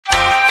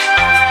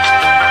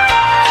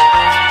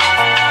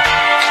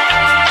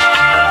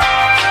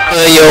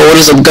Yo, what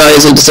is up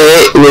guys, and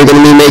today we're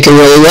going to be making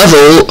a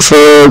level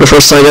for the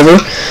first time ever,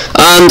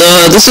 and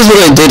this is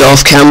what I did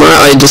off camera.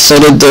 I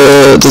decided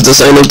the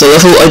design of the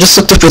level. I just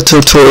looked up a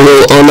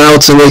tutorial on how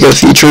to make a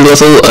feature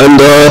level, and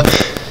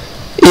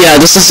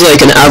yeah, this is like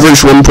an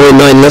average 1.9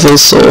 level,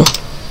 so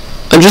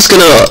I'm just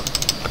gonna,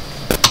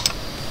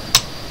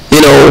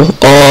 you know,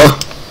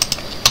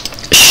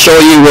 show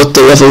you what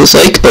the level is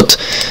like,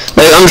 but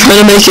like I'm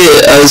trying to make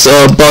it as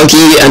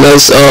buggy and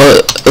as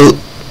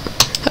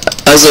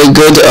a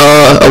good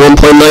a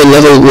 1.9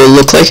 level will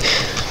look like,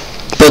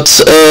 but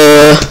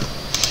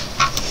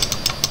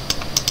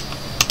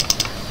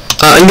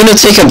I'm gonna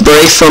take a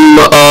break from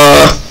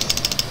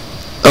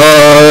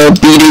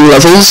beating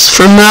levels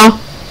from now,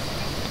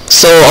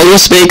 so I'll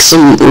just make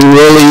some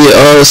really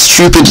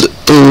stupid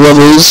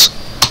levels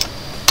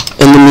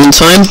in the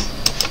meantime,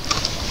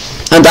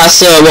 and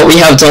that's what we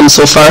have done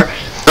so far.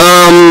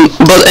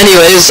 But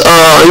anyways,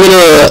 I'm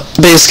gonna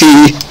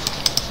basically,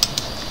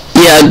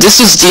 yeah, this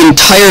is the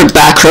entire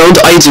background.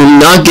 I do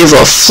not give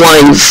a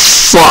flying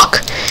fuck.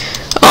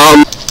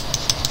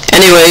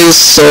 Anyways,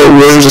 so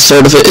we're at the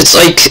start of it. It's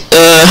like,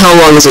 how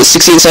long is it?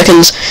 16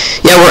 seconds?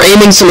 Yeah, we're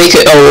aiming to make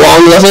it a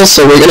long level,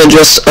 so we're gonna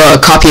just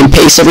copy and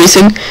paste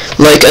everything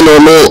like a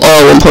normal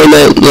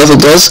 1.9 level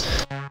does.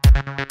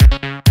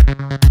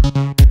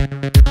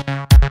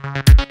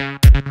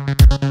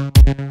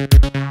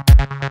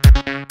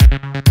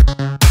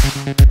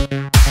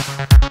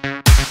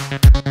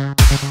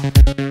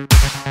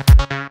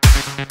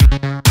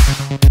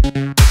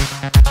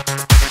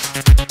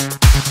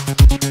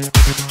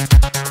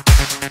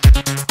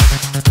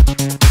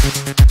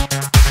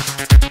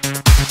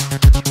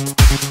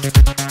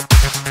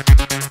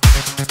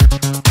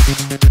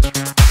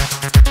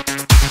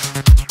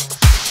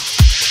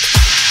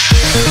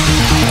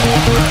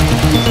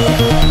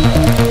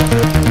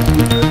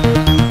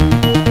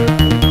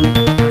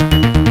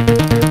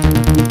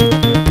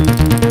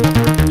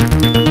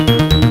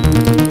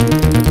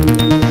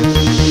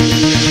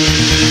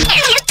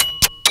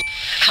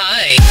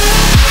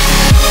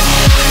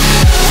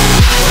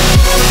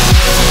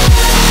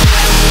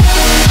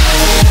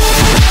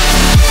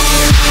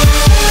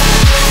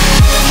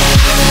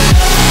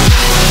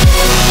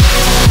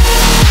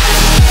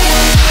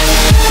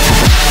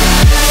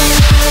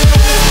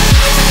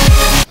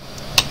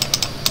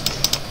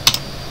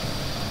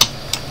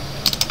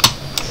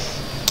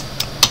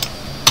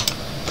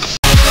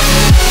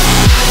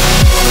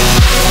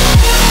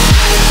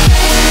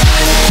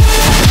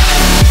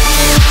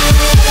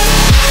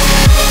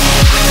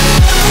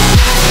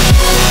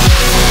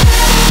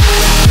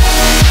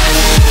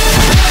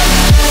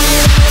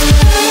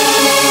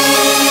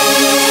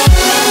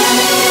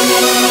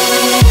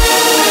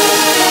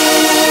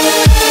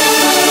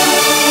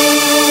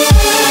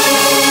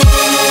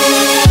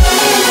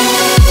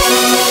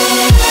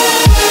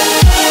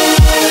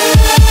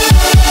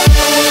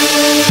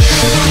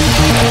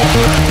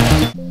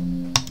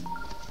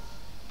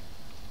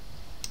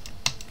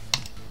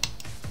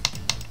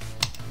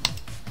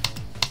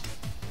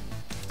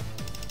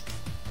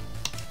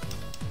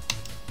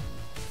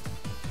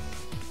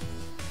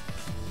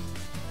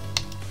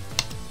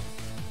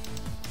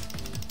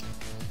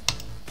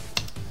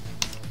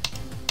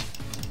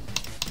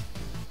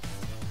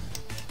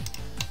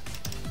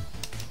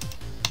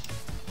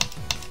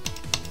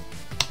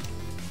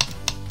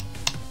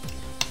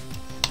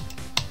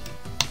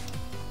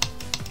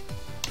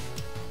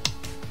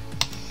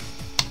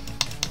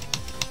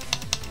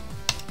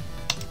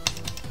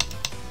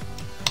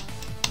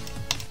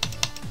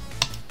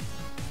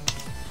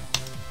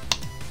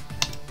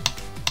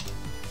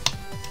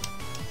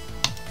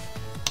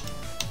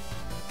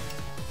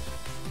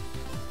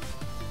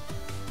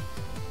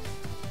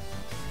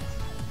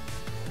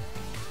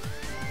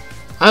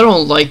 I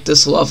don't like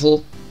this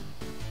level.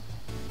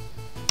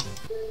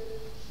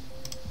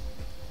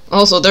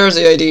 Also, there's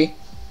the ID.